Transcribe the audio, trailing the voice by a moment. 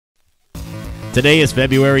Today is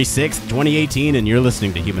February 6th, 2018, and you're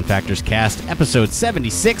listening to Human Factors Cast, episode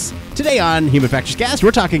 76. Today on Human Factors Cast,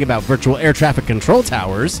 we're talking about virtual air traffic control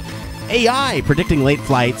towers, AI predicting late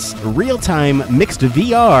flights, real-time mixed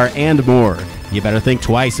VR, and more. You better think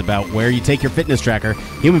twice about where you take your fitness tracker.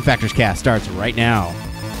 Human Factors Cast starts right now.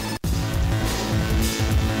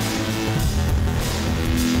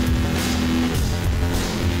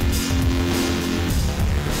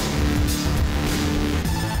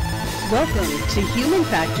 Welcome to Human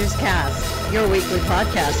Factors Cast, your weekly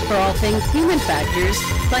podcast for all things human factors,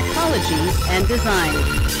 psychology, and design.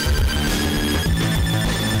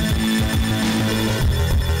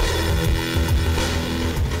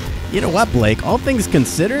 You know what, Blake? All things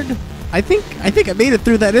considered, I think I made it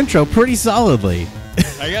through that intro pretty solidly.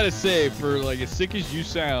 I gotta say, for like as sick as you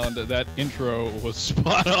sound, that intro was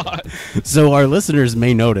spot on. So our listeners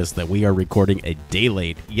may notice that we are recording a day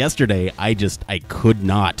late. Yesterday, I could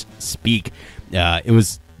not speak. It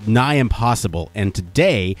was nigh impossible. And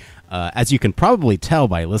today, as you can probably tell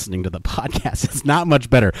by listening to the podcast, it's not much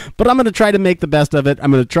better. But I'm going to try to make the best of it.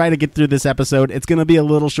 I'm going to try to get through this episode. It's going to be a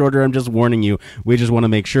little shorter. I'm just warning you. We just want to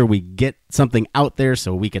make sure we get something out there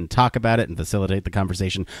so we can talk about it and facilitate the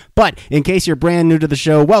conversation. But in case you're brand new to the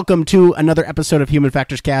show, welcome to another episode of Human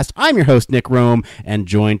Factors Cast. I'm your host, Nick Roome, and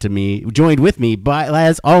joined with me by,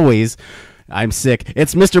 as always, I'm sick.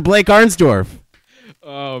 It's Mr. Blake Arnsdorff.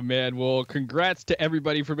 Oh, man. Well, congrats to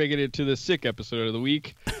everybody for making it to the sick episode of the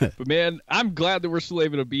week. But, man, I'm glad that we're still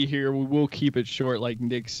able to be here. We will keep it short, like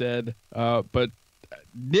Nick said. But,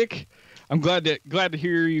 Nick, I'm glad to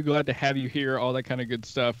hear you, glad to have you here, all that kind of good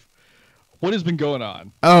stuff. What has been going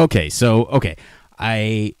on? Okay.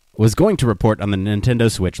 I was going to report on the Nintendo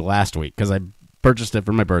Switch last week because I purchased it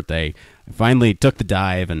for my birthday. I finally took the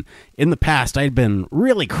dive, and in the past, I'd been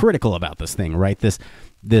really critical about this thing, right? This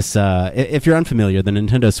if you're unfamiliar, the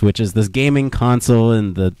Nintendo Switch is this gaming console,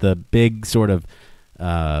 and the big sort of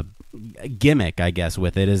gimmick, I guess,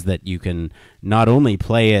 with it is that you can not only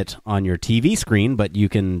play it on your TV screen, but you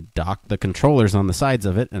can dock the controllers on the sides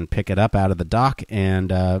of it and pick it up out of the dock and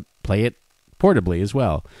play it portably as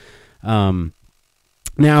well. Now,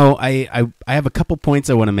 I have a couple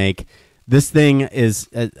points I want to make. This thing is,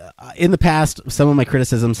 in the past, some of my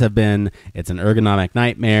criticisms have been it's an ergonomic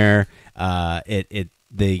nightmare.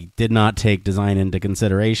 They did not take design into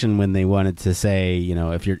consideration when they wanted to say, you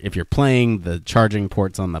know, if you're playing, the charging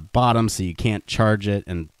port's on the bottom, so you can't charge it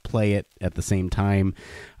and play it at the same time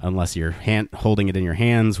unless you're holding it in your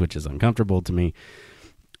hands, which is uncomfortable to me.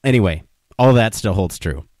 Anyway, all that still holds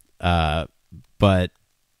true. But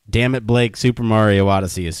damn it, Blake, Super Mario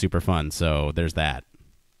Odyssey is super fun, so there's that.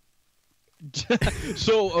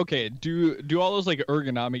 So, okay, do all those like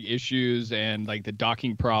ergonomic issues and like the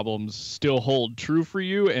docking problems still hold true for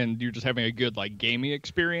you, and you're just having a good like gaming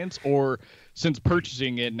experience? Or since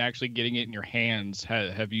purchasing it and actually getting it in your hands,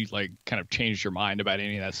 have you like kind of changed your mind about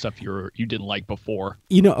any of that stuff you didn't like before?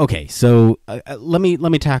 You know, okay, so let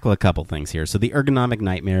me tackle a couple things here. So the ergonomic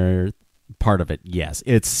nightmare part of it, yes,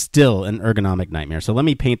 it's still an ergonomic nightmare. So let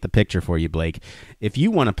me paint the picture for you, Blake. If you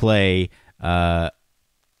want to play on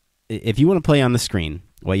the screen,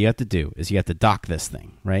 what you have to do is you have to dock this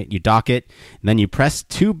thing, right? You dock it, and then you press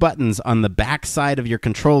two buttons on the back side of your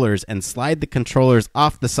controllers and slide the controllers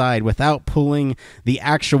off the side without pulling the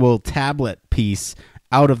actual tablet piece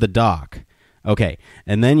out of the dock. Okay,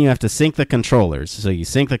 and then you have to sync the controllers. So you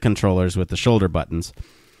sync the controllers with the shoulder buttons.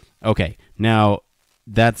 Okay, now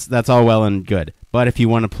that's all well and good. But if you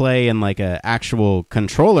want to play in like a actual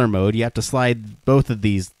controller mode, you have to slide both of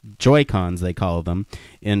these Joy-Cons, they call them,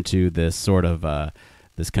 into this sort of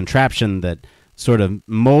this contraption that sort of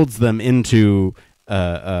molds them into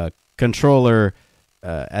a controller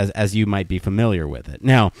as you might be familiar with it.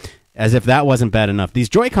 Now, as if that wasn't bad enough, these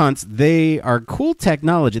Joy-Cons, they are cool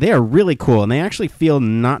technology. They are really cool, and they actually feel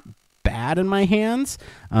not bad in my hands.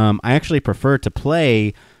 I actually prefer to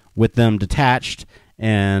play with them detached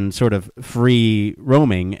and sort of free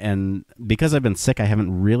roaming. And because I've been sick, I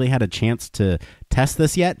haven't really had a chance to test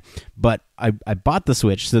this yet. But I bought the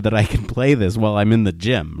Switch so that I can play this while I'm in the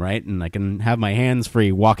gym, right? And I can have my hands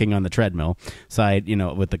free walking on the treadmill side, you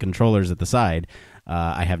know, with the controllers at the side.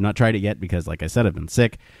 I have not tried it yet because, like I said, I've been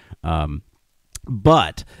sick.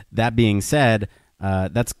 But that being said,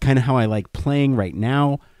 that's kind of how I like playing right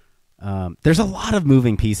now. There's a lot of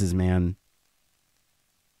moving pieces, man.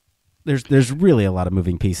 There's really a lot of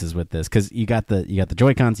moving pieces with this because you got the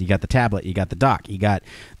Joy-Cons, you got the tablet, you got the dock, you got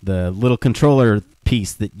the little controller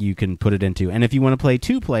piece that you can put it into. And if you want to play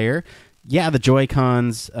two-player, yeah, the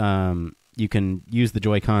Joy-Cons, you can use the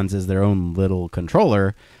Joy-Cons as their own little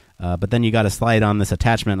controller. but then you got to slide on this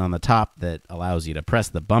attachment on the top that allows you to press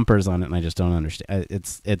the bumpers on it, and I just don't understand.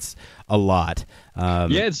 It's a lot.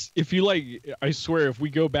 If you like, I swear, if we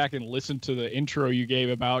go back and listen to the intro you gave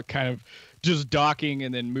about kind of just docking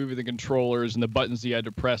and then moving the controllers and the buttons you had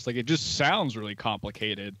to press, like, it just sounds really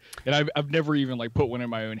complicated. And I've never even like put one in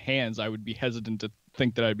my own hands. I would be hesitant to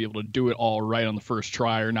think that I'd be able to do it all right on the first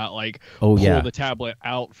try, or not like pull the tablet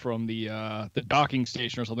out from the docking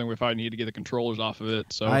station or something if I need to get the controllers off of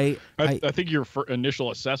it. So I think your initial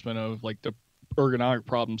assessment of like the ergonomic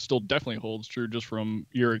problem still definitely holds true just from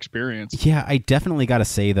your experience. Yeah, I definitely got to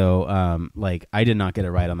say though, like, I did not get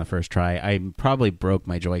it right on the first try. I probably broke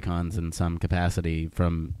my Joy-Cons in some capacity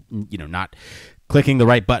from, not clicking the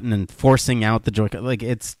right button and forcing out the Joy-Con. Like,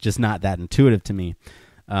 it's just not that intuitive to me.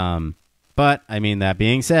 But I mean, that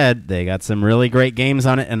being said, they got some really great games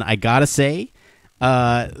on it, and I gotta say,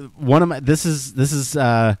 this is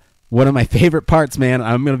one of my favorite parts, man.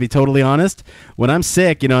 I'm gonna be totally honest. When I'm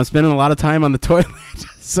sick, I'm spending a lot of time on the toilet,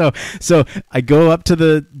 so I go up to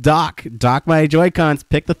the dock my Joy-Cons,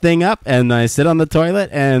 pick the thing up, and I sit on the toilet,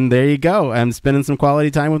 and there you go. I'm spending some quality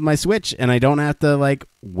time with my Switch, and I don't have to like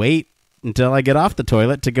wait until I get off the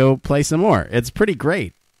toilet to go play some more. It's pretty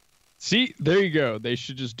great. See, there you go. They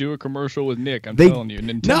should just do a commercial with Nick. I'm telling you.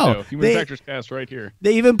 Nintendo. Human Factors Cast right here.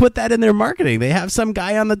 They even put that in their marketing. They have some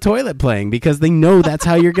guy on the toilet playing because they know that's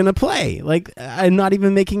how you're going to play. Like, I'm not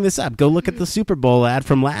even making this up. Go look at the Super Bowl ad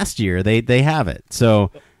from last year. They have it. So,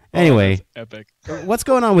 anyway. That's epic. What's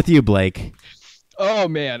going on with you, Blake? Oh,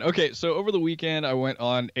 man. Okay, so over the weekend, I went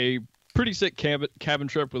on a pretty sick cabin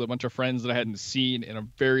trip with a bunch of friends that I hadn't seen in a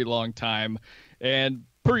very long time. And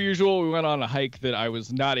per usual, we went on a hike that I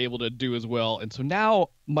was not able to do as well. And so now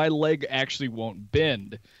my leg actually won't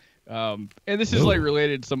bend. And this is like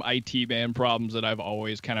related to some IT band problems that I've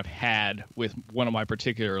always kind of had with one of my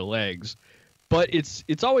particular legs. But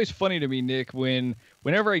it's always funny to me, Nick,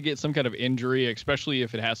 whenever I get some kind of injury, especially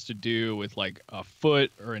if it has to do with like a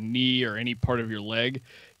foot or a knee or any part of your leg,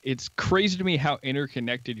 it's crazy to me how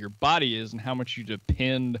interconnected your body is and how much you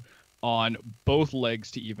depend on both legs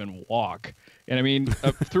to even walk. And I mean,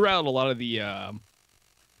 throughout a lot of the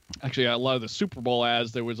Super Bowl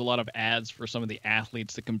ads, there was a lot of ads for some of the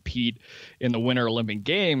athletes that compete in the Winter Olympic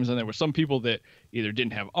Games, and there were some people that either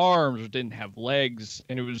didn't have arms or didn't have legs,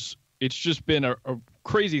 and it's just been a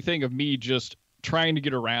crazy thing of me just trying to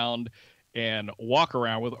get around and walk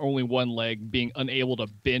around with only one leg, being unable to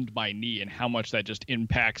bend my knee, and how much that just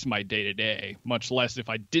impacts my day-to-day, much less if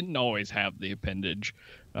I didn't always have the appendage.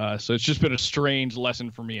 So it's just been a strange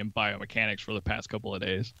lesson for me in biomechanics for the past couple of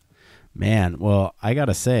days. Man, well, I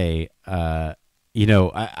gotta say, I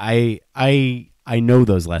know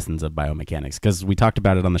those lessons of biomechanics because we talked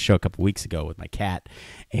about it on the show a couple weeks ago with my cat,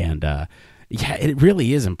 and yeah, it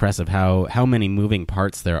really is impressive how many moving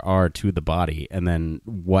parts there are to the body, and then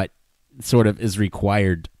what sort of is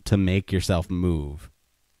required to make yourself move.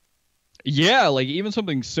 Yeah, like even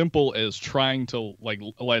something simple as trying to, like,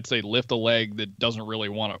 let's say, lift a leg that doesn't really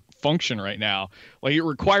want to function right now. Like, it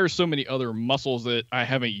requires so many other muscles that I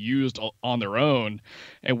haven't used on their own.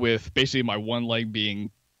 And with basically my one leg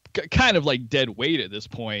being kind of like dead weight at this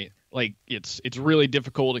point, like it's really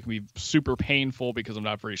difficult. It can be super painful because I'm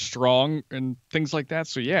not very strong and things like that.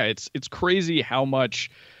 So yeah, it's crazy how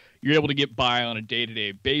much you're able to get by on a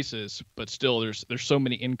day-to-day basis, but still there's so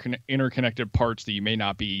many interconnected parts that you may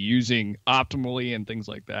not be using optimally and things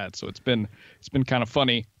like that. So it's been kind of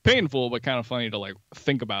funny, painful, but kind of funny to like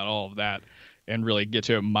think about all of that and really get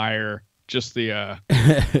to admire just my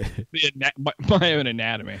own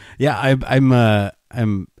anatomy. Yeah,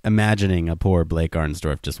 I'm imagining a poor Blake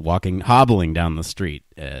Arnsdorff just hobbling down the street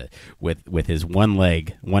with his one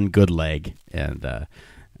leg, one good leg, and a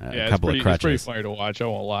couple of crutches. It's pretty funny to watch, I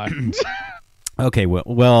won't lie. Okay,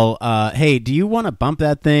 well, hey, do you want to bump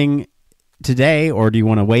that thing today, or do you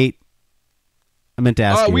want to wait? I meant to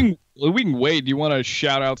ask you. We can wait. Do you want to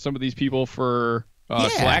shout out some of these people for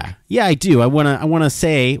Slack? Yeah, I do. I want to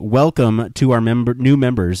say welcome to our new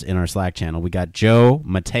members in our Slack channel. We got Joe,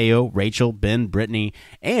 Mateo, Rachel, Ben, Brittany,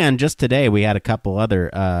 and just today we had a couple other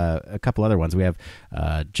ones. We have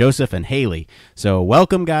Joseph and Haley. So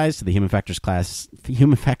welcome, guys, to the Human Factors Cast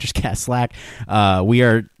Slack. We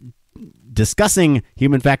are discussing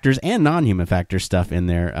human factors and non-human factors stuff in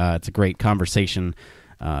there. It's a great conversation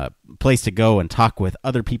place to go and talk with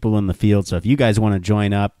other people in the field. So if you guys want to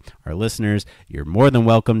join up, our listeners, you're more than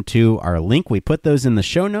welcome to. Our link, we put those in the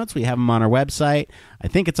show notes. We have them on our website. I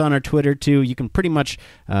think it's on our Twitter too. You can pretty much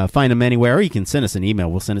find them anywhere, or you can send us an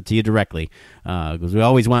email. We'll send it to you directly because we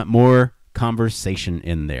always want more conversation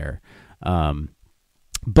in there.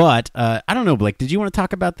 But I don't know, Blake, did you want to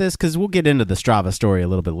talk about this? Because we'll get into the Strava story a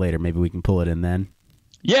little bit later. Maybe we can pull it in then.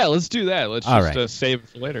 Yeah, let's do that. Let's just save it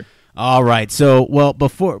for later. All right. So, well,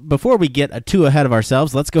 before we get too ahead of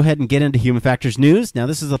ourselves, let's go ahead and get into Human Factors News. Now,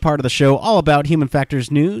 this is the part of the show all about Human Factors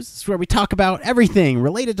News. This is where we talk about everything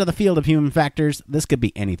related to the field of human factors. This could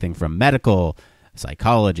be anything from medical,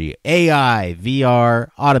 psychology, AI, VR,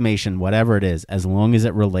 automation, whatever it is, as long as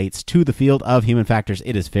it relates to the field of human factors,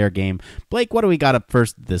 it is fair game. Blake, what do we got up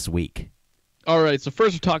first this week? All right, so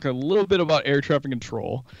first we're talking a little bit about air traffic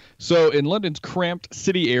control. So in London's cramped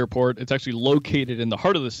city airport, it's actually located in the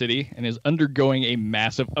heart of the city and is undergoing a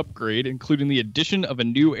massive upgrade, including the addition of a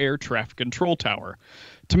new air traffic control tower.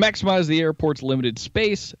 To maximize the airport's limited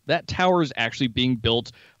space, that tower is actually being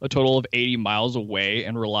built a total of 80 miles away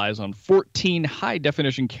and relies on 14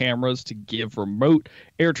 high-definition cameras to give remote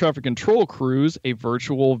air traffic control crews a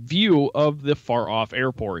virtual view of the far-off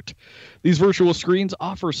airport. These virtual screens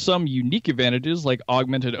offer some unique advantages like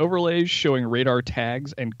augmented overlays showing radar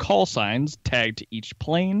tags and call signs tagged to each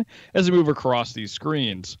plane as they move across these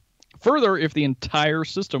screens. Further, if the entire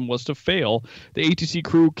system was to fail, the ATC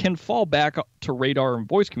crew can fall back to radar and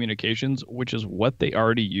voice communications, which is what they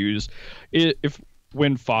already use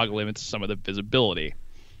when fog limits some of the visibility.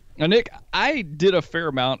 Now, Nick, I did a fair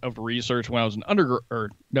amount of research when I was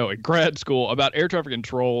in grad school about air traffic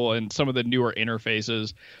control and some of the newer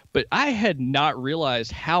interfaces, but I had not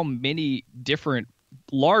realized how many different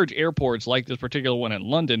large airports like this particular one in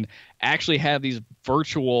London actually have these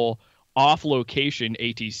virtual off-location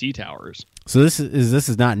ATC towers. So this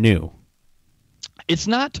is not new. It's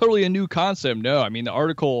not totally a new concept, no. I mean, the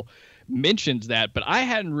article mentions that, but I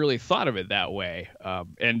hadn't really thought of it that way.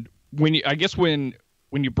 And when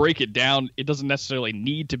you break it down, it doesn't necessarily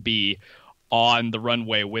need to be on the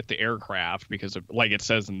runway with the aircraft because, like it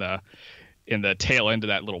says in the tail end of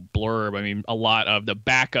that little blurb, I mean, a lot of the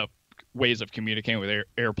backup ways of communicating with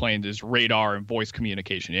airplanes is radar and voice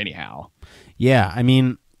communication anyhow. Yeah, I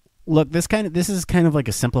mean, look, this is kind of like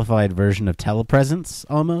a simplified version of telepresence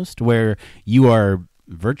almost, where you are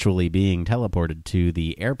virtually being teleported to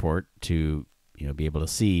the airport to, be able to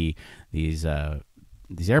see these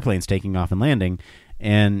airplanes taking off and landing,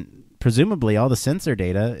 and presumably all the sensor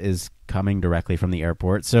data is coming directly from the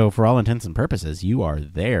airport. So for all intents and purposes, you are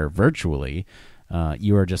there virtually.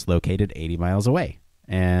 You are just located 80 miles away.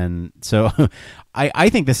 And so I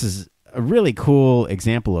think this is a really cool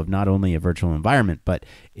example of not only a virtual environment, but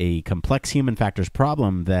a complex human factors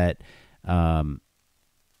problem that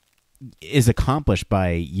is accomplished by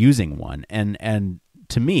using one. And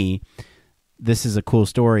to me, this is a cool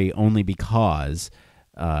story only because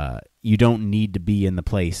you don't need to be in the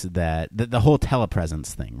place that the whole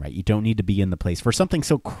telepresence thing, right? You don't need to be in the place for something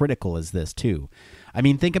so critical as this too. I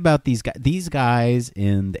mean, think about these guys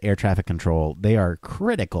in the air traffic control. They are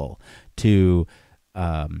critical to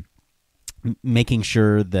making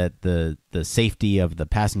sure that the safety of the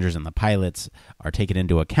passengers and the pilots are taken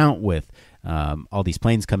into account with all these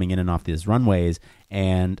planes coming in and off these runways.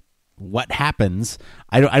 And what happens,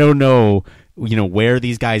 I don't know, where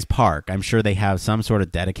these guys park. I'm sure they have some sort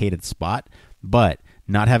of dedicated spot, but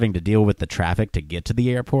not having to deal with the traffic to get to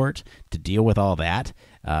the airport, to deal with all that.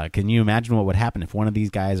 Can you imagine what would happen if one of these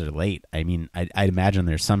guys are late? I mean, I'd imagine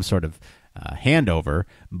there's some sort of handover,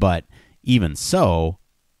 but even so,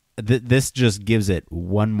 this just gives it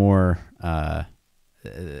one more.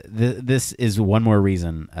 This is one more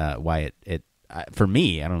reason why it for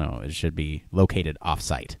me, I don't know, it should be located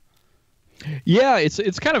off-site. Yeah,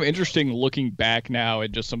 it's kind of interesting looking back now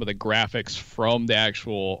at just some of the graphics from the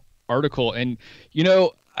actual article, and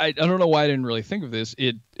I don't know why I didn't really think of this.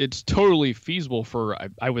 It's totally feasible for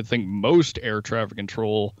I would think most air traffic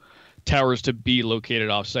control towers to be located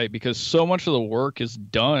off-site because so much of the work is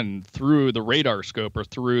done through the radar scope or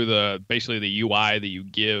through basically the UI that you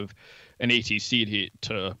give an ATC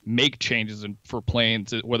to make changes for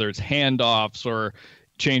planes, whether it's handoffs or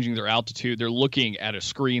changing their altitude. They're looking at a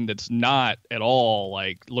screen that's not at all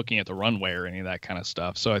like looking at the runway or any of that kind of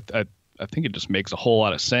stuff. So I think it just makes a whole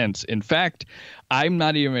lot of sense. In fact, I'm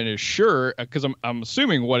not even as sure because I'm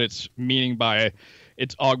assuming what it's meaning by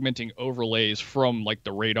it's augmenting overlays from like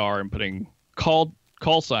the radar and putting call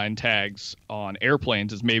sign tags on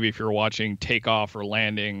airplanes is maybe if you're watching takeoff or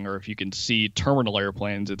landing, or if you can see terminal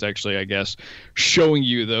airplanes, it's actually, I guess, showing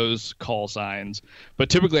you those call signs. But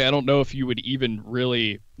typically, I don't know if you would even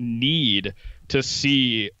really need to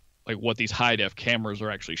see like what these high def cameras are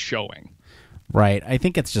actually showing. Right. I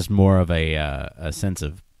think it's just more of a sense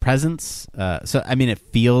of presence. So, I mean, it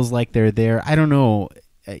feels like they're there. I don't know.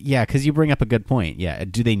 Yeah, because you bring up a good point. Yeah,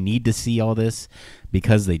 do they need to see all this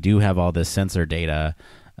because they do have all this sensor data?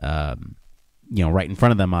 right in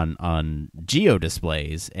front of them on geo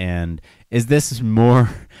displays. And is this more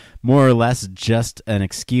or less just an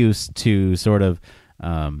excuse to sort of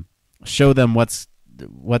show them what's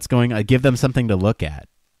going on, give them something to look at?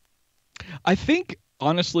 I think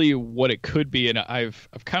honestly what it could be, and I've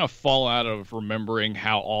kind of fallen out of remembering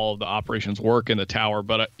how all of the operations work in the tower,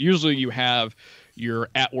 but usually you have your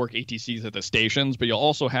at work ATCs at the stations, but you'll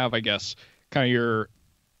also have, I guess, kind of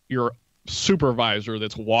your supervisor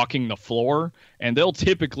that's walking the floor, and they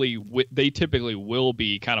typically will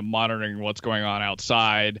be kind of monitoring what's going on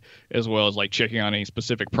outside, as well as like checking on any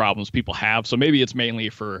specific problems people have. So maybe it's mainly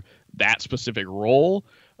for that specific role.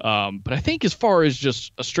 But I think as far as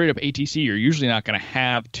just a straight up ATC, you're usually not going to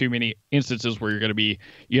have too many instances where you're going to be,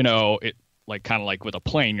 like kind of like with a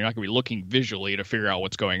plane, you're not going to be looking visually to figure out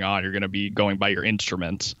what's going on. You're going to be going by your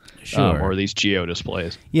instruments, or these geo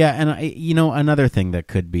displays. Yeah, and another thing that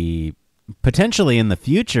could be potentially in the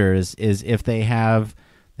future is if they have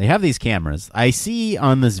these cameras. I see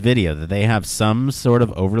on this video that they have some sort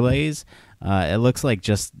of overlays. It looks like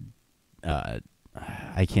just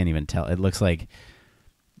I can't even tell. It looks like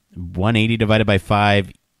 180 divided by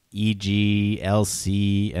 5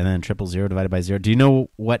 EGLC and then 000 divided by 0. Do you know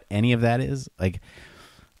what any of that is? Like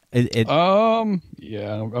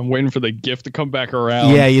yeah, I'm waiting for the GIF to come back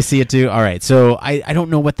around. Yeah, you see it too. All right. So I don't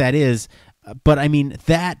know what that is. But, I mean,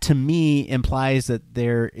 that to me implies that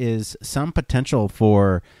there is some potential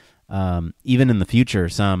for, even in the future,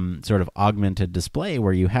 some sort of augmented display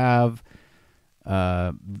where you have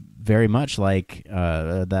very much like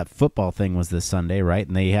that football thing was this Sunday, right?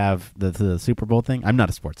 And they have the Super Bowl thing. I'm not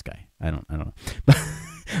a sports guy. I don't know.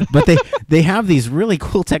 But they have these really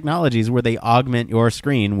cool technologies where they augment your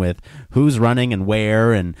screen with who's running and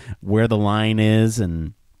where the line is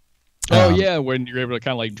and... when you're able to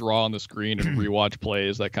kind of like draw on the screen and rewatch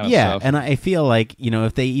plays, that kind of stuff. Yeah, and I feel like,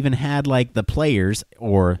 if they even had like the players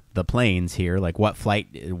or the planes here, like what's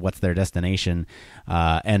their destination,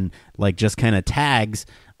 and like just kind of tags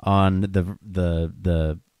on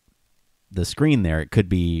the screen there, it could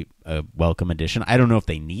be a welcome addition. I don't know if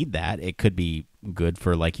they need that. It could be good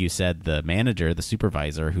for, like you said, the manager, the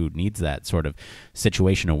supervisor who needs that sort of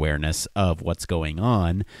situation awareness of what's going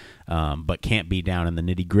on, but can't be down in the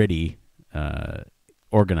nitty-gritty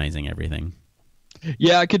organizing everything.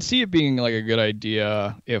 Yeah, I could see it being like a good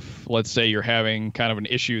idea if, let's say, you're having kind of an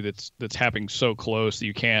issue that's happening so close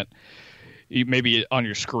that maybe on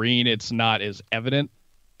your screen it's not as evident,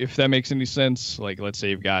 if that makes any sense. Like, let's say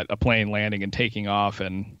you've got a plane landing and taking off,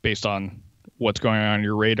 and based on what's going on in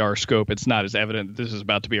your radar scope, it's not as evident that this is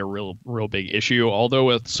about to be a real big issue. Although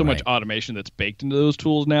with so much automation that's baked into those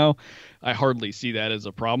tools now, I hardly see that as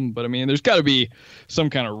a problem. But I mean, there's got to be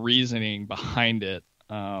some kind of reasoning behind it.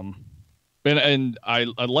 And I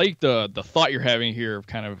like the thought you're having here of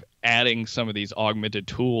kind of adding some of these augmented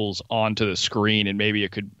tools onto the screen, and maybe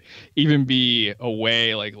it could even be a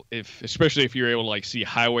way, like especially if you're able to like see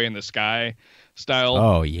highway in the sky style.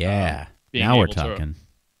 Oh yeah, now we're talking.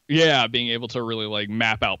 Being able to really like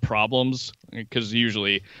map out problems, because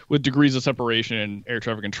usually with degrees of separation in air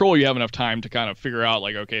traffic control, you have enough time to kind of figure out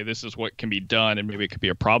like, okay, this is what can be done, and maybe it could be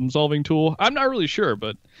a problem solving tool. I'm not really sure,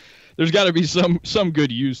 but there's got to be some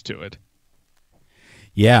good use to it.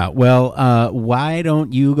 Yeah, well, why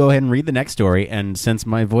don't you go ahead and read the next story? And since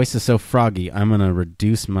my voice is so froggy, I'm going to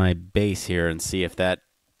reduce my bass here and see if that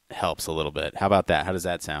helps a little bit. How about that? How does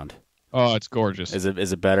that sound? Oh, it's gorgeous. Is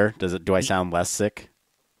it better? Do I sound less sick?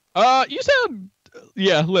 You sound,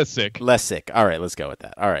 less sick. Less sick. All right, let's go with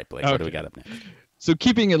that. All right, Blake, What do we got up next? So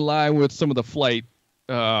keeping in line with some of the flight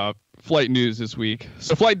news this week.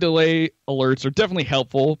 So flight delay alerts are definitely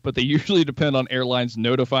helpful, but they usually depend on airlines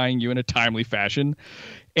notifying you in a timely fashion,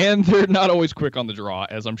 and they're not always quick on the draw,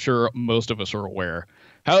 as I'm sure most of us are aware.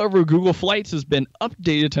 However, Google Flights has been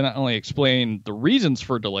updated to not only explain the reasons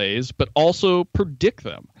for delays, but also predict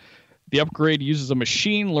them. The upgrade uses a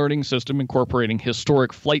machine learning system incorporating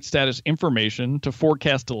historic flight status information to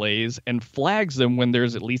forecast delays and flags them when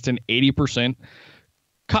there's at least an 80%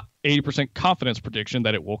 confidence prediction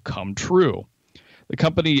that it will come true. The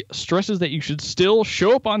company stresses that you should still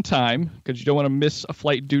show up on time because you don't want to miss a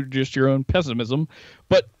flight due to just your own pessimism,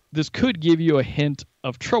 but this could give you a hint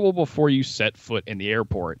of trouble before you set foot in the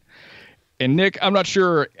airport. And Nick, I'm not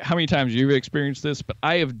sure how many times you've experienced this, but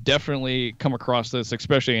I have definitely come across this,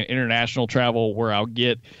 especially in international travel, where I'll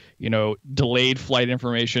get, delayed flight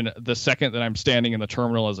information the second that I'm standing in the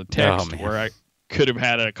terminal as a text, where I could have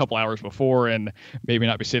had it a couple hours before and maybe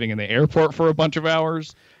not be sitting in the airport for a bunch of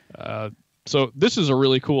hours. So this is a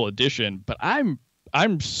really cool addition, but I'm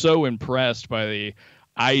so impressed by the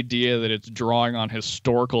idea that it's drawing on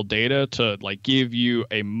historical data to like give you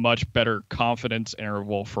a much better confidence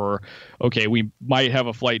interval for, okay, we might have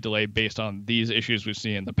a flight delay based on these issues we've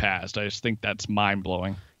seen in the past. I just think that's mind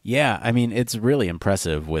blowing. Yeah, I mean, it's really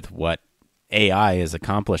impressive with what AI is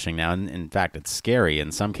accomplishing now. And in fact, it's scary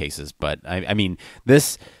in some cases. But I mean,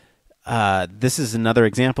 this is another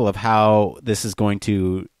example of how this is going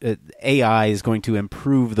to AI is going to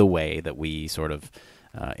improve the way that we sort of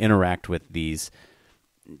interact with these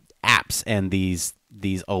apps and these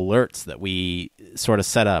alerts that we sort of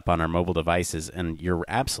set up on our mobile devices. And you're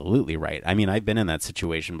absolutely right. I mean, I've been in that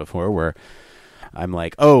situation before where I'm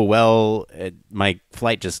like, oh, well, my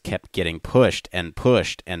flight just kept getting pushed and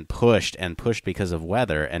pushed and pushed and pushed because of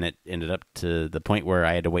weather, and it ended up to the point where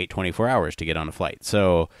I had to wait 24 hours to get on a flight.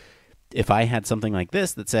 So if I had something like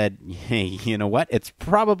this that said, hey, you know what, it's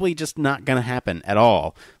probably just not going to happen at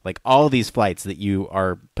all. Like all these flights that you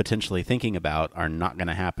are potentially thinking about are not going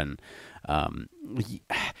to happen.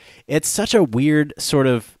 It's such a weird sort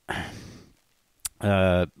of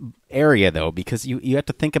area, though, because you have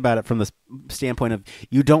to think about it from the standpoint of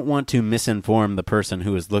you don't want to misinform the person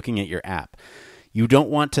who is looking at your app. You don't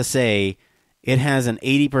want to say it has an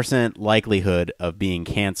 80% likelihood of being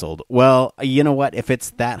canceled. Well, you know what? If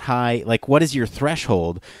it's that high, like what is your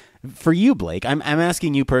threshold? For you, Blake, I'm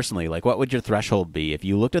asking you personally, like what would your threshold be if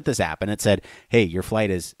you looked at this app and it said, hey, your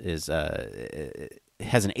flight has an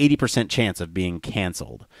 80% chance of being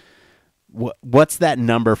canceled? What's that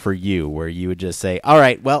number for you where you would just say, all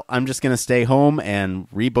right, well, I'm just going to stay home and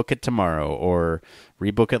rebook it tomorrow or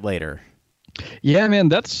rebook it later? Yeah, man,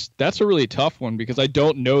 that's a really tough one because I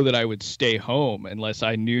don't know that I would stay home unless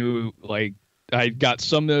I knew, like, I got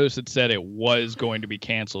some notice that said it was going to be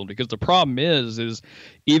canceled. Because the problem is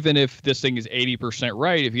even if this thing is 80%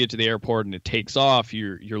 right, if you get to the airport and it takes off,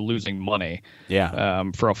 you're losing money. Yeah.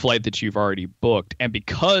 For a flight that you've already booked. And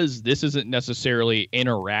because this isn't necessarily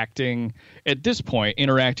interacting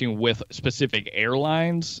with specific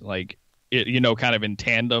airlines, like, kind of in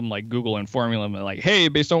tandem, like Google informing them like, hey,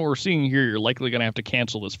 based on what we're seeing here, you're likely going to have to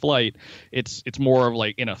cancel this flight. It's more of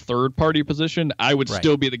like in a third party position. I would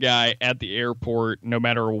still be the guy at the airport, no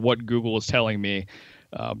matter what Google is telling me,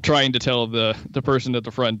 trying to tell the person at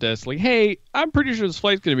the front desk, like, hey, I'm pretty sure this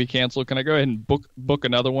flight's going to be canceled. Can I go ahead and book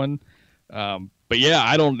another one? But yeah,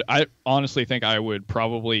 I honestly think I would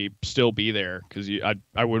probably still be there because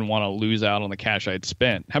I wouldn't want to lose out on the cash I'd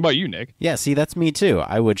spent. How about you, Nick? Yeah, see, that's me too.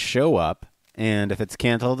 I would show up, and if it's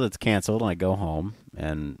canceled, it's canceled, and I go home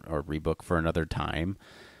or rebook for another time.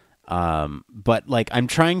 But like, I'm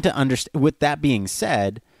trying to understand. With that being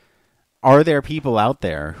said, are there people out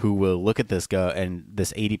there who will look at this and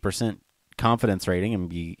this 80% confidence rating and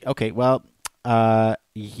be okay? Well, yeah,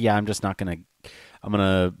 I'm just not gonna. I'm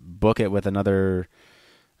gonna book it with another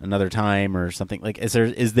time or something. Like, is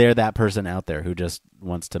there that person out there who just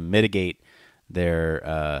wants to mitigate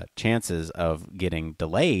their chances of getting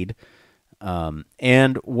delayed?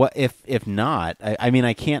 And what if not? I mean,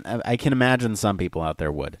 I can imagine some people out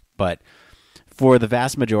there would, but for the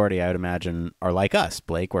vast majority, I would imagine are like us,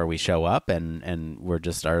 Blake, where we show up and we're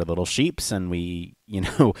just our little sheeps, and we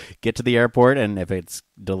get to the airport, and if it's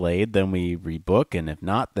delayed, then we rebook, and if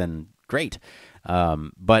not, then great.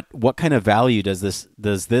 But what kind of value does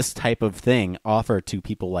this type of thing offer to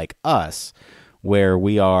people like us, where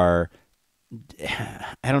we are?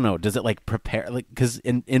 I don't know. Does it like prepare? Like, because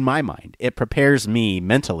in my mind, it prepares me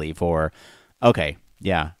mentally for, okay,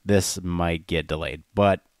 yeah, this might get delayed,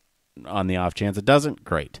 but on the off chance it doesn't,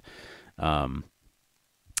 great. And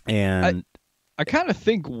I kind of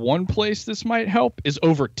think one place this might help is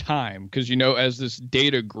over time, because, as this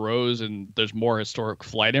data grows and there's more historic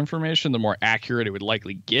flight information, the more accurate it would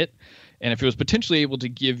likely get. And if it was potentially able to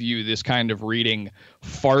give you this kind of reading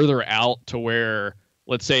farther out to where,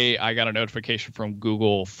 let's say I got a notification from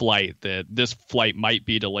Google Flight that this flight might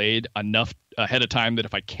be delayed enough ahead of time that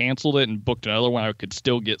if I canceled it and booked another one, I could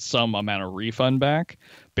still get some amount of refund back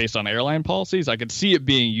based on airline policies. I could see it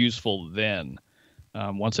being useful then.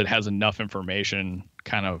 Once it has enough information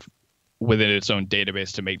kind of within its own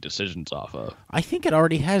database to make decisions off of. I think it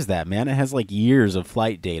already has that, man. It has like years of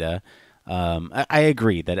flight data. I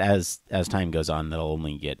agree that as time goes on, they'll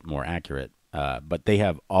only get more accurate. But they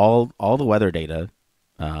have all the weather data.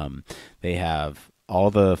 They have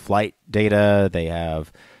all the flight data. They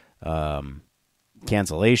have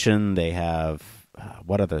cancellation. They have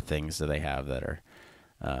what other things do they have that are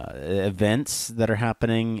events that are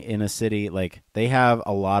happening in a city? Like, they have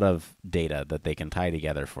a lot of data that they can tie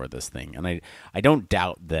together for this thing. And I don't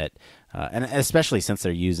doubt that, and especially since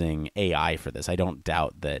they're using AI for this, I don't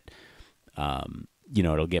doubt that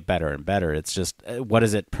it'll get better and better. It's just, what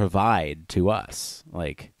does it provide to us?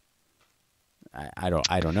 Like, I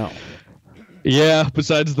don't know. Yeah,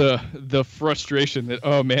 besides the frustration that,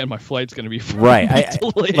 oh man, my flight's going to be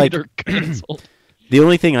delayed or canceled. The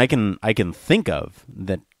only thing I can think of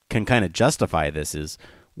that can kind of justify this is,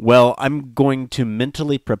 well, I'm going to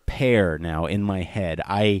mentally prepare now in my head.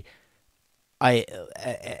 And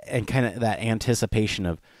kind of that anticipation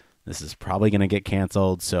of, this is probably going to get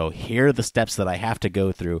canceled, so here are the steps that I have to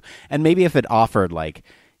go through. And maybe if it offered, like,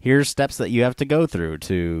 here's steps that you have to go through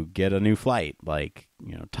to get a new flight, like,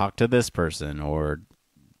 talk to this person or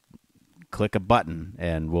click a button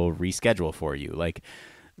and we'll reschedule for you. Like,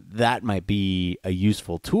 that might be a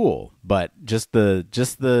useful tool, but just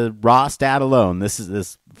the raw stat alone,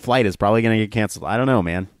 this flight is probably going to get canceled. I don't know,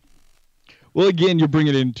 man. Well, again, you're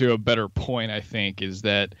bringing it into a better point, I think, is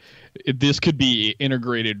that this could be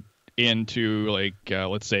integrated into, like,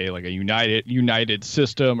 let's say, like a United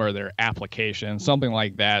system or their application, something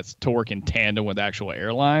like that, to work in tandem with actual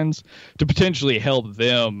airlines to potentially help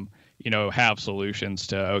them, have solutions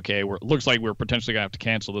to, okay, looks like we're potentially gonna have to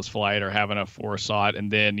cancel this flight or have enough forethought, and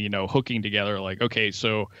then, hooking together, like, okay,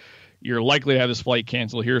 so you're likely to have this flight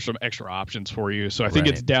canceled. Here's some extra options for you. So I think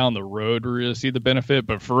it's down the road to really see the benefit.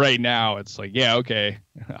 But for right now, it's like, yeah, okay,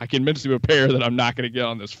 I can mentally prepare that I'm not going to get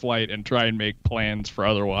on this flight and try and make plans for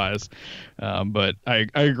otherwise. But I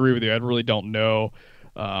agree with you. I really don't know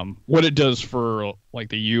what it does for, like,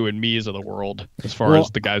 the you and me's of the world, as far as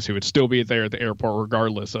the guys who would still be there at the airport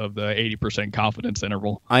regardless of the 80% confidence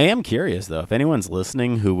interval. I am curious, though, if anyone's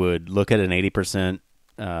listening who would look at an 80%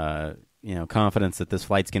 confidence that this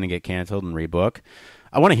flight's going to get canceled and rebook.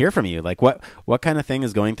 I want to hear from you. Like, what kind of thing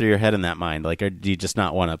is going through your head in that mind? Like, or do you just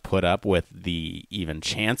not want to put up with the even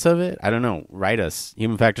chance of it? I don't know. Write us,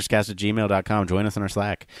 humanfactorscast@gmail.com. Join us on our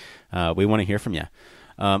Slack. We want to hear from you.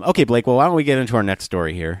 Okay, Blake, well, why don't we get into our next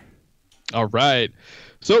story here? All right.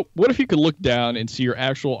 So what if you could look down and see your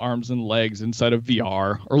actual arms and legs inside of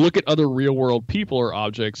VR, or look at other real-world people or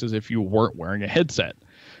objects as if you weren't wearing a headset?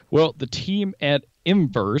 Well, the team at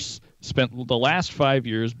Imverse spent the last 5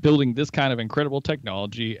 years building this kind of incredible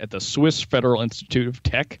technology at the Swiss Federal Institute of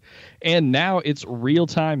Tech, and now its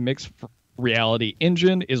real-time mixed reality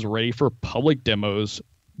engine is ready for public demos,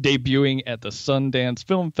 debuting at the Sundance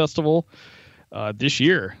Film Festival this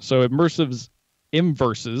year. So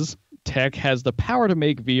Imverse's tech has the power to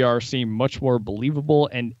make VR seem much more believable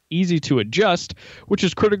and easy to adjust, which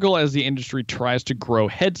is critical as the industry tries to grow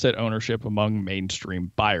headset ownership among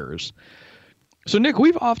mainstream buyers. So, Nick,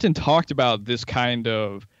 we've often talked about this kind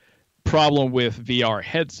of problem with VR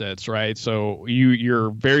headsets, right? So you're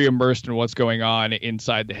very immersed in what's going on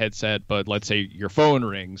inside the headset, but let's say your phone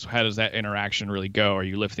rings. How does that interaction really go? Are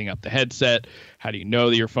you lifting up the headset? How do you know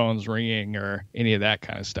that your phone's ringing, or any of that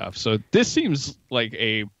kind of stuff? So this seems like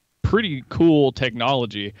a pretty cool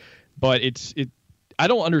technology, but I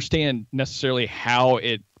don't understand necessarily how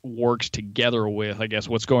it works together with, I guess,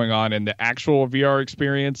 what's going on in the actual VR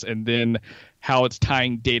experience, and then how it's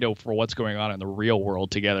tying data for what's going on in the real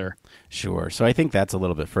world together. Sure. So I think that's a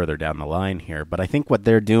little bit further down the line here, but I think what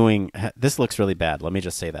they're doing, this looks really bad. Let me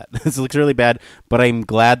just say that. This looks really bad, but I'm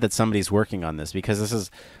glad that somebody's working on this, because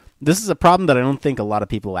this is a problem that I don't think a lot of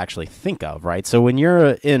people actually think of, right? So when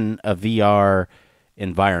you're in a VR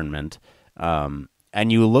environment, and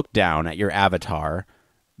you look down at your avatar,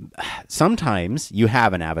 sometimes you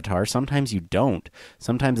have an avatar, sometimes you don't.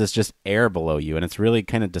 Sometimes it's just air below you, and it's really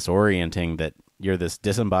kind of disorienting that you're this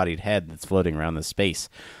disembodied head that's floating around this space.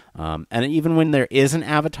 And even when there is an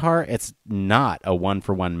avatar, it's not a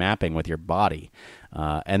one-for-one mapping with your body.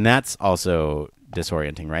 And that's also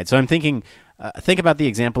disorienting, right? So I'm thinking, think about the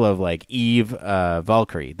example of, like, Eve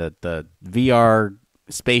Valkyrie, the VR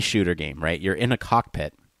space shooter game, right? You're in a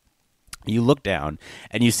cockpit. You look down,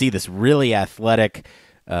 and you see this really athletic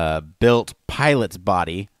built pilot's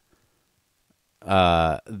body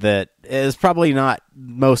that is probably not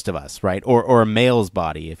most of us, right? Or a male's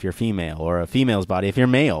body if you're female, or a female's body if you're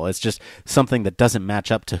male. It's just something that doesn't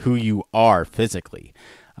match up to who you are physically.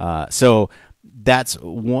 So that's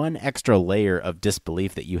one extra layer of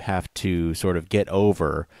disbelief that you have to sort of get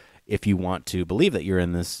over if you want to believe that you're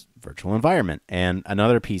in this virtual environment. And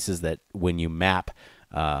another piece is that when you map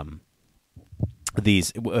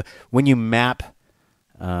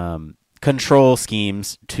control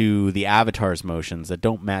schemes to the avatar's motions that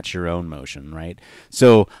don't match your own motion, right?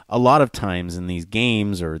 So a lot of times in these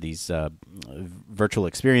games or these virtual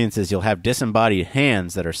experiences, you'll have disembodied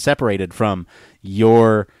hands that are separated from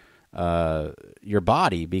your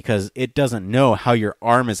body, because it doesn't know how your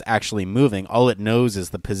arm is actually moving. All it knows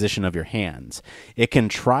is the position of your hands. It can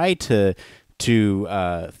try to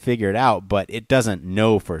to figure it out, but it doesn't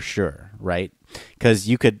know for sure, right? Because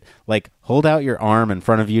you could like hold out your arm in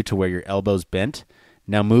front of you to where your elbow's bent.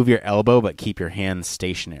 Now move your elbow, but keep your hands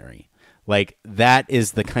stationary. Like that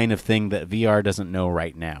is the kind of thing that VR doesn't know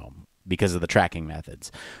right now because of the tracking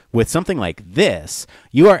methods. With something like this,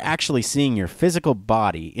 you are actually seeing your physical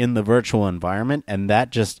body in the virtual environment, and that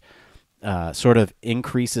just sort of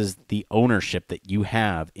increases the ownership that you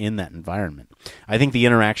have in that environment. I think the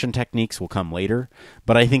interaction techniques will come later,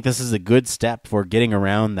 but I think this is a good step for getting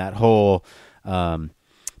around that whole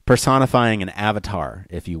personifying an avatar,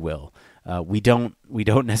 if you will. We don't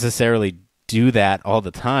necessarily do that all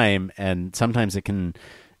the time, and sometimes it can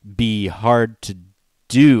be hard to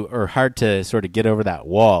do or hard to sort of get over that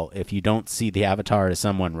wall if you don't see the avatar as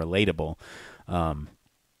someone relatable.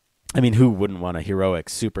 I mean, who wouldn't want a heroic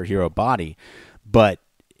superhero body? But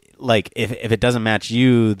like, if it doesn't match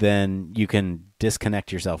you, then you can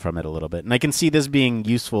disconnect yourself from it a little bit. And I can see this being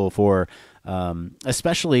useful for,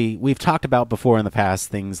 especially, we've talked about before in the past,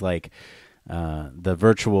 things like the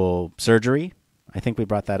virtual surgery. I think we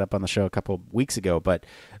brought that up on the show a couple of weeks ago. But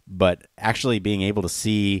actually being able to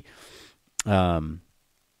see your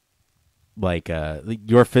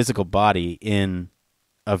physical body in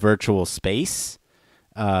a virtual space,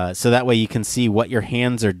 so that way you can see what your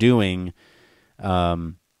hands are doing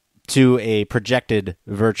to a projected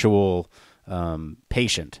virtual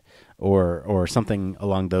patient or something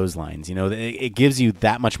along those lines. You know, it gives you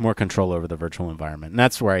that much more control over the virtual environment, and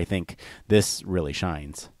that's where I think this really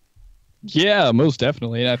shines. Yeah, most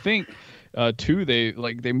definitely. And I think too, they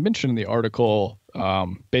mentioned in the article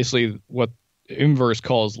basically what Imverse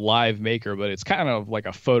calls Live Maker, but it's kind of like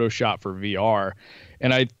a Photoshop for VR.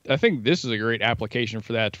 And I think this is a great application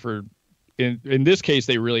for that. In this case,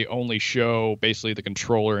 they really only show basically the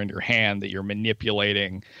controller in your hand that you're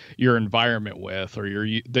manipulating your environment with, or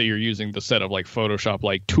that you're using the set of like Photoshop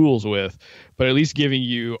like tools with, but at least giving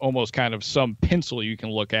you almost kind of some pencil you can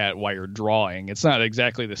look at while you're drawing. It's not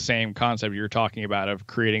exactly the same concept you're talking about of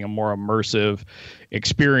creating a more immersive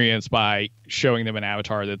experience by showing them an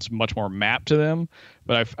avatar that's much more mapped to them.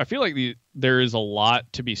 But I feel like there is a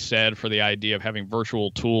lot to be said for the idea of having virtual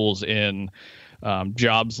tools in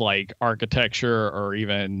jobs like architecture or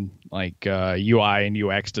even like UI and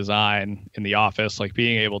UX design in the office, like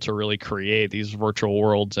being able to really create these virtual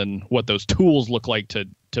worlds and what those tools look like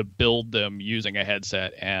to build them using a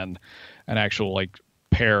headset and an actual like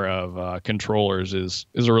pair of controllers is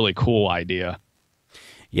a really cool idea.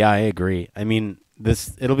 Yeah, I agree. I mean,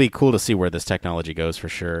 it'll be cool to see where this technology goes for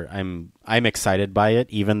sure. I'm excited by it,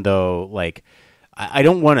 even though like I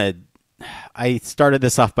don't want to. I started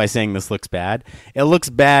this off by saying this looks bad. It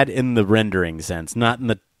looks bad in the rendering sense, not in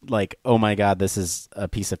the like, oh my God, this is a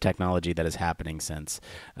piece of technology that is happening sense,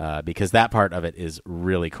 because that part of it is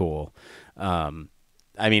really cool.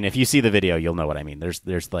 I mean, if you see the video, you'll know what I mean.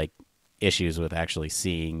 There's like issues with actually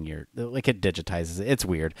seeing like it digitizes it. It's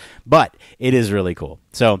weird, but it is really cool.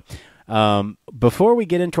 So before we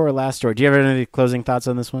get into our last story, do you have any closing thoughts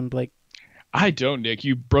on this one, Blake? I don't, Nick.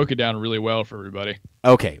 You broke it down really well for everybody.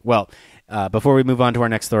 Okay, well, before we move on to our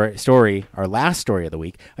next story, our last story of the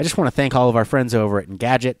week, I just want to thank all of our friends over at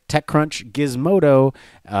Engadget, TechCrunch, Gizmodo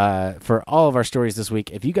for all of our stories this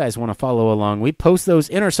week. If you guys want to follow along, we post those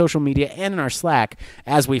in our social media and in our Slack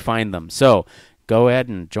as we find them. So go ahead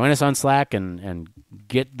and join us on Slack and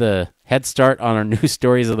get the head start on our new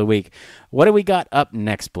stories of the week. What do we got up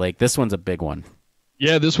next, Blake? This one's a big one.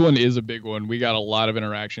 Yeah, this one is a big one. We got a lot of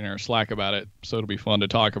interaction in our Slack about it, so it'll be fun to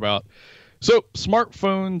talk about. So,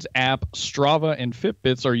 smartphones, app, Strava, and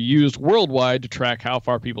Fitbits are used worldwide to track how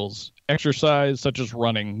far people's exercise, such as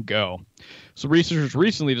running, go. So, researchers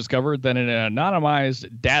recently discovered that in an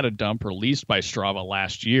anonymized data dump released by Strava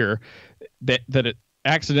last year, that it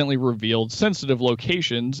accidentally revealed sensitive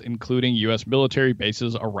locations, including U.S. military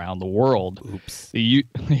bases around the world. Oops. The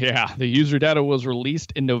user data was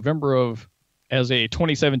released in November as a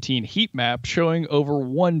 2017 heat map showing over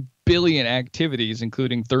 1 billion activities,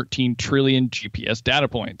 including 13 trillion GPS data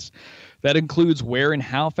points. That includes where and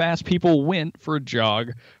how fast people went for a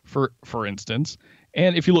jog, for instance.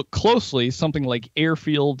 And if you look closely, something like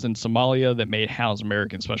airfields in Somalia that may house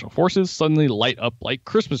American Special Forces suddenly light up like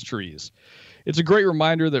Christmas trees. It's a great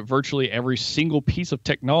reminder that virtually every single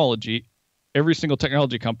technology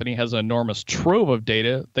company has an enormous trove of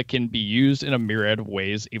data that can be used in a myriad of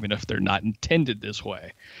ways, even if they're not intended this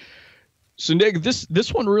way. So, Nick,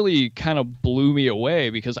 this one really kind of blew me away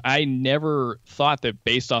because I never thought that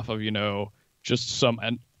based off of, just some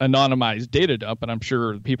anonymized data dump, and I'm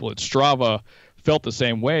sure people at Strava felt the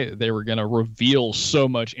same way, that they were going to reveal so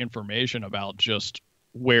much information about just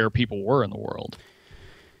where people were in the world.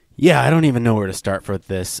 Yeah, I don't even know where to start for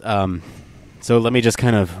this. So let me just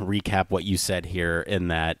kind of recap what you said here in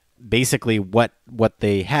that basically what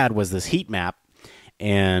they had was this heat map,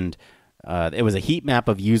 and it was a heat map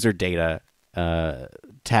of user data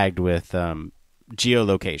tagged with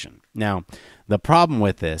geolocation. Now, the problem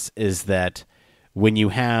with this is that when you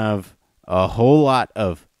have a whole lot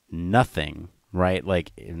of nothing, right,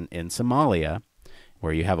 like in Somalia,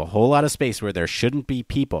 where you have a whole lot of space where there shouldn't be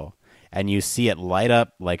people, and you see it light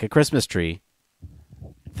up like a Christmas tree,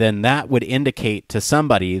 then that would indicate to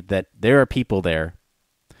somebody that there are people there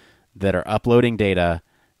that are uploading data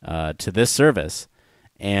to this service,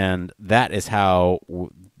 and that is how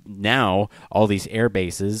now all these air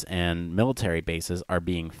bases and military bases are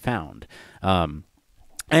being found. And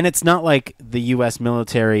it's not like the U.S.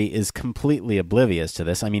 military is completely oblivious to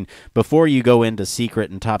this. I mean, before you go into secret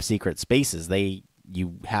and top secret spaces,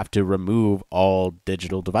 you have to remove all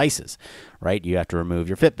digital devices, right? You have to remove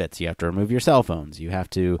your Fitbits. You have to remove your cell phones. You have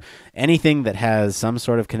to, anything that has some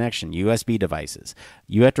sort of connection, USB devices,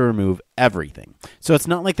 you have to remove everything. So it's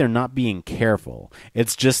not like they're not being careful.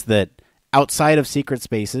 It's just that outside of secret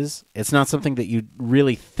spaces, it's not something that you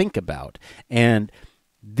really think about. And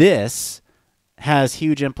this has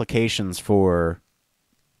huge implications for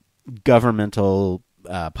governmental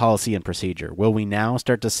policy and procedure. Will we now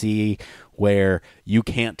start to see where you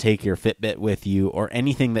can't take your Fitbit with you or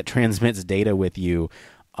anything that transmits data with you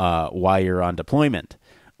while you're on deployment,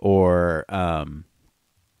 or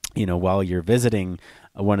while you're visiting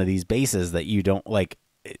one of these bases that you don't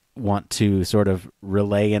want to sort of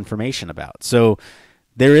relay information about? So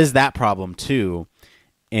there is that problem too,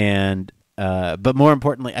 and but more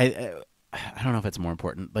importantly, I don't know if it's more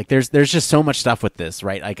important. Like there's just so much stuff with this,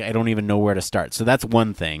 right? Like I don't even know where to start. So that's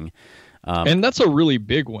one thing. And that's a really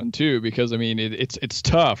big one too, because I mean, it's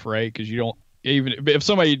tough, right? Because you don't, even if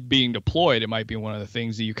somebody being deployed, it might be one of the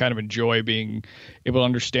things that you kind of enjoy, being able to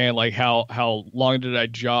understand, like how long did I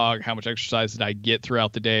jog, how much exercise did I get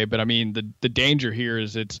throughout the day. But I mean, the danger here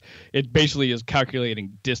is it basically is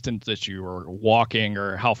calculating distance that you are walking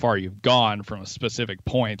or how far you've gone from a specific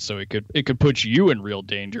point. So it could put you in real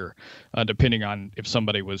danger, depending on if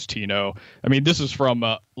somebody was to, I mean, this is from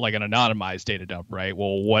like an anonymized data dump, right?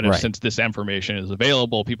 Well, what if, since this information is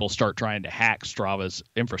available, people start trying to hack Strava's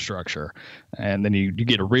infrastructure? And then you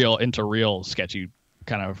get into real sketchy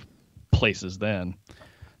kind of places then.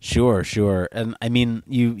 Sure. And I mean,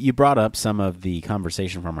 you brought up some of the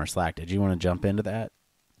conversation from our Slack. Did you want to jump into that?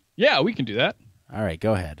 Yeah, we can do that. All right,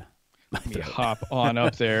 go ahead. Let me hop on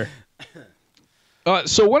up there.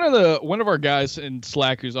 So one of our guys in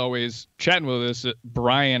Slack who's always chatting with us,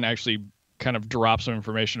 Brian, actually kind of dropped some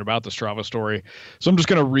information about the Strava story. So I'm just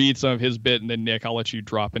going to read some of his bit, and then Nick, I'll let you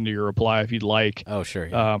drop into your reply if you'd like. Oh, sure.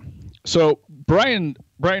 Yeah. So Brian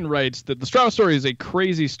writes that the Strava story is a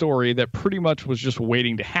crazy story that pretty much was just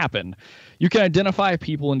waiting to happen. You can identify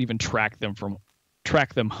people and even track them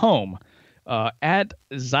home. At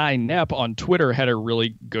Zynep on Twitter had a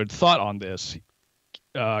really good thought on this.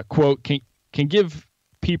 Quote, can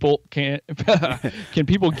people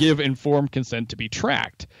give informed consent to be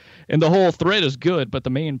tracked? And the whole thread is good, but the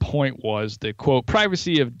main point was that, quote,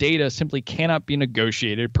 privacy of data simply cannot be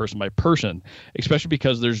negotiated person by person, especially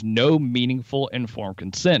because there's no meaningful informed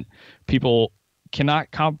consent. People cannot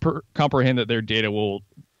comprehend that their data will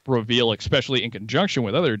reveal, especially in conjunction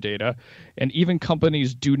with other data, and even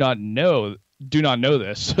companies do not know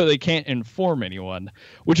this, so they can't inform anyone,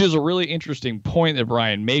 which is a really interesting point that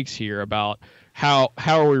Brian makes here about how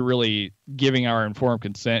are we really giving our informed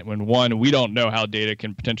consent when, one, we don't know how data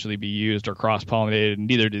can potentially be used or cross-pollinated, and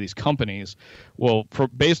neither do these companies. Well,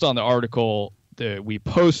 based on the article that we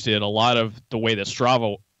posted, a lot of the way that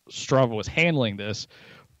Strava was handling this,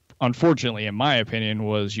 unfortunately, in my opinion,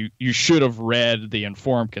 was you should have read the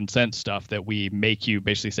informed consent stuff that we make you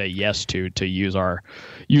basically say yes to use our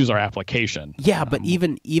application. Yeah, but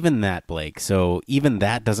even that, Blake, so even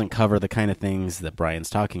that doesn't cover the kind of things that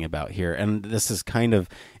Brian's talking about here, and this is kind of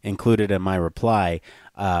included in my reply.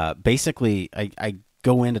 Basically, I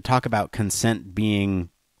go in to talk about consent being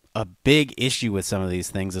a big issue with some of these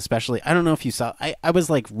things, especially, I don't know if you saw, I was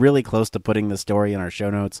like really close to putting the story in our show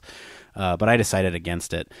notes, but I decided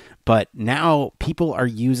against it. But now people are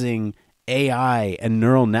using AI and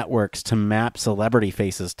neural networks to map celebrity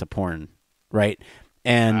faces to porn, right?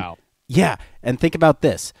 And wow. Yeah, and think about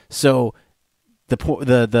this. So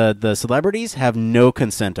the celebrities have no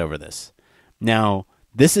consent over this. Now,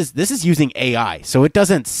 this is using AI, so it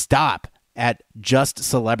doesn't stop at just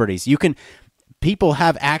celebrities. People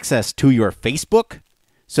have access to your Facebook,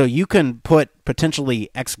 so you can put potentially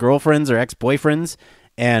ex-girlfriends or ex-boyfriends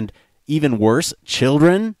and even worse,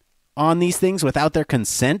 children on these things without their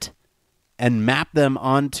consent and map them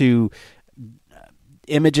onto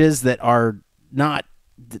images that are not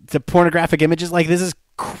the pornographic images. Like, this is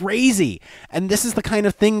crazy. And this is the kind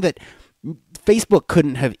of thing that Facebook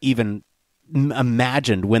couldn't have even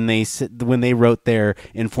imagined when they wrote their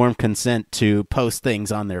informed consent to post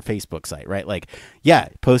things on their Facebook site, right? Like, yeah,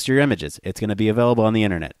 post your images. It's going to be available on the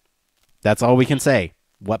internet. That's all we can say.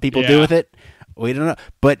 What people do with it, we don't know.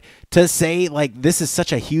 But to say, like, this is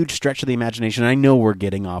such a huge stretch of the imagination. I know we're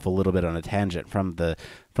getting off a little bit on a tangent from the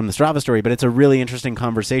Strava story, but it's a really interesting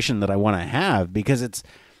conversation that I want to have, because it's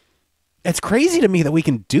crazy to me that we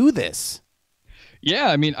can do this. Yeah,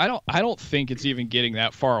 I mean, I don't think it's even getting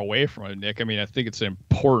that far away from it, Nick. I mean, I think it's an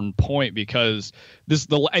important point, because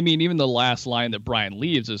even the last line that Brian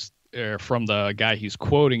leaves is from the guy he's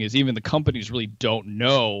quoting is, even the companies really don't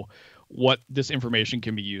know what this information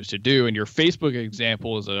can be used to do. And your Facebook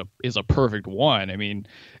example is a perfect one. I mean,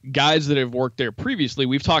 guys that have worked there previously,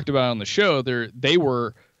 we've talked about on the show, they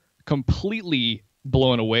were completely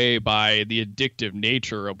blown away by the addictive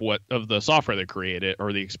nature of the software they created,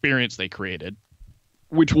 or the experience they created,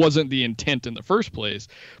 which wasn't the intent in the first place,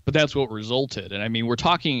 but that's what resulted. And I mean, we're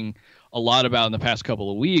talking a lot about in the past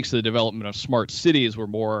couple of weeks, the development of smart cities, where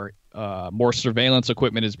more surveillance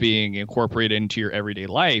equipment is being incorporated into your everyday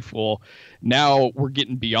life. Well, now we're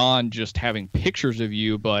getting beyond just having pictures of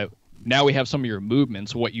you, but now we have some of your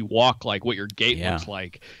movements, what you walk like, what your gait looks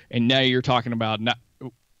like. And now you're talking about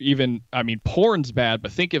porn's bad,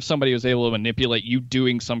 but think if somebody was able to manipulate you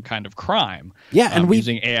doing some kind of crime. Yeah, and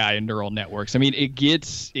using AI and neural networks. I mean, it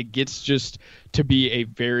gets just to be a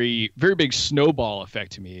very, very big snowball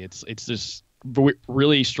effect to me. It's this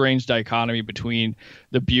really strange dichotomy between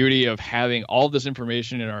the beauty of having all this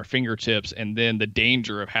information in our fingertips and then the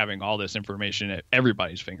danger of having all this information at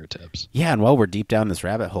everybody's fingertips. Yeah, and while we're deep down this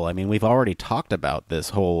rabbit hole, I mean, we've already talked about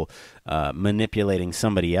this whole manipulating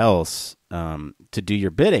somebody else to do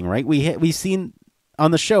your bidding, right? We've seen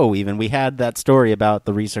on the show, even, we had that story about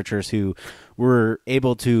the researchers who were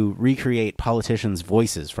able to recreate politicians'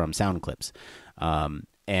 voices from sound clips.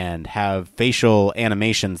 And have facial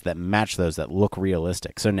animations that match those, that look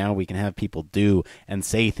realistic. So now we can have people do and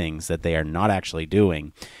say things that they are not actually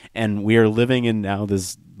doing. And we are living in now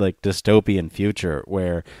this like dystopian future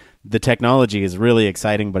where the technology is really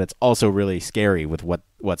exciting, but it's also really scary with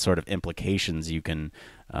what sort of implications you can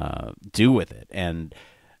do with it. And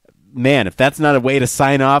man, if that's not a way to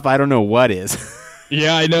sign off, I don't know what is.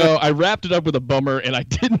 Yeah, I know. I wrapped it up with a bummer, and I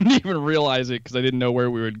didn't even realize it because I didn't know where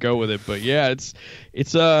we would go with it. But yeah, it's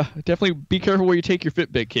definitely be careful where you take your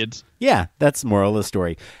Fitbit, kids. Yeah, that's the moral of the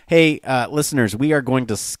story. Hey, listeners, we are going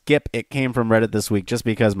to skip It Came From Reddit this week just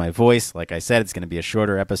because my voice, like I said, it's going to be a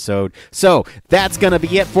shorter episode. So that's going to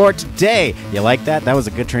be it for today. You like that? That was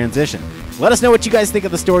a good transition. Let us know what you guys think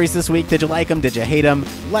of the stories this week. Did you like them? Did you hate them?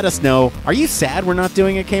 Let us know. Are you sad we're not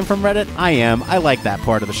doing It Came From Reddit? I am. I like that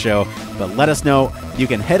part of the show. But let us know. You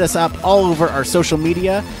can hit us up all over our social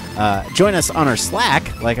media. Join us on our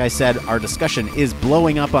Slack. Like I said, our discussion is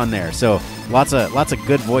blowing up on there. So lots of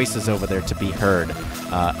good voices over there to be heard.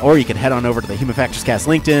 Or you can head on over to the Human Factors Cast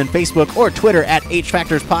LinkedIn, Facebook, or Twitter at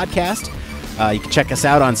HFactors Podcast. You can check us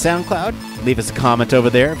out on SoundCloud. Leave us a comment over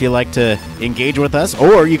there if you'd like to engage with us.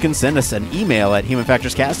 Or you can send us an email at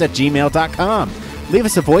humanfactorscast@gmail.com. Leave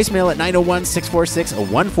us a voicemail at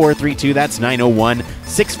 901-646-1432. That's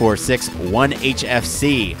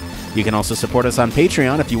 901-646-1HFC. You can also support us on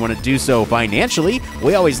Patreon if you want to do so financially.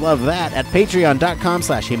 We always love that at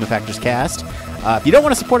patreon.com/humanfactorscast. If you don't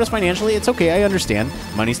want to support us financially, it's okay. I understand.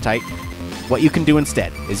 Money's tight. What you can do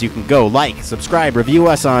instead is you can go like, subscribe, review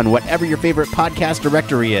us on whatever your favorite podcast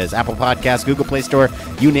directory is. Apple Podcasts, Google Play Store,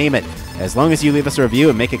 you name it. As long as you leave us a review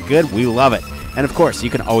and make it good, we love it. And of course, you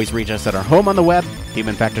can always reach us at our home on the web,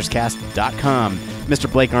 humanfactorscast.com.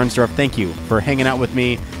 Mr. Blake Arnsdorff, thank you for hanging out with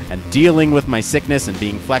me and dealing with my sickness and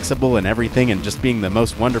being flexible and everything and just being the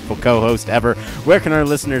most wonderful co-host ever. Where can our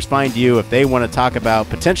listeners find you if they want to talk about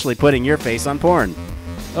potentially putting your face on porn?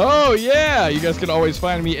 Oh, yeah. You guys can always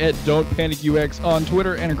find me at Don't Panic UX on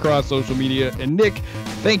Twitter and across social media. And Nick,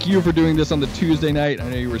 thank you for doing this on the Tuesday night. I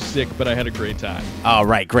know you were sick, but I had a great time. All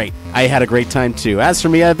right, great. I had a great time, too. As for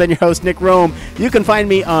me, I've been your host, Nick Roome. You can find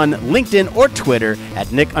me on LinkedIn or Twitter at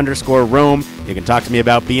Nick_Roome. You can talk to me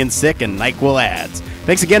about being sick and NyQuil ads.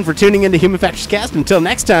 Thanks again for tuning into Human Factors Cast. Until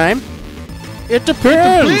next time, it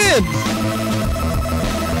depends. It depends.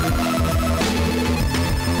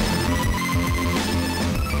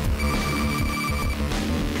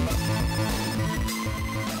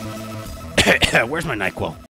 Where's my NyQuil?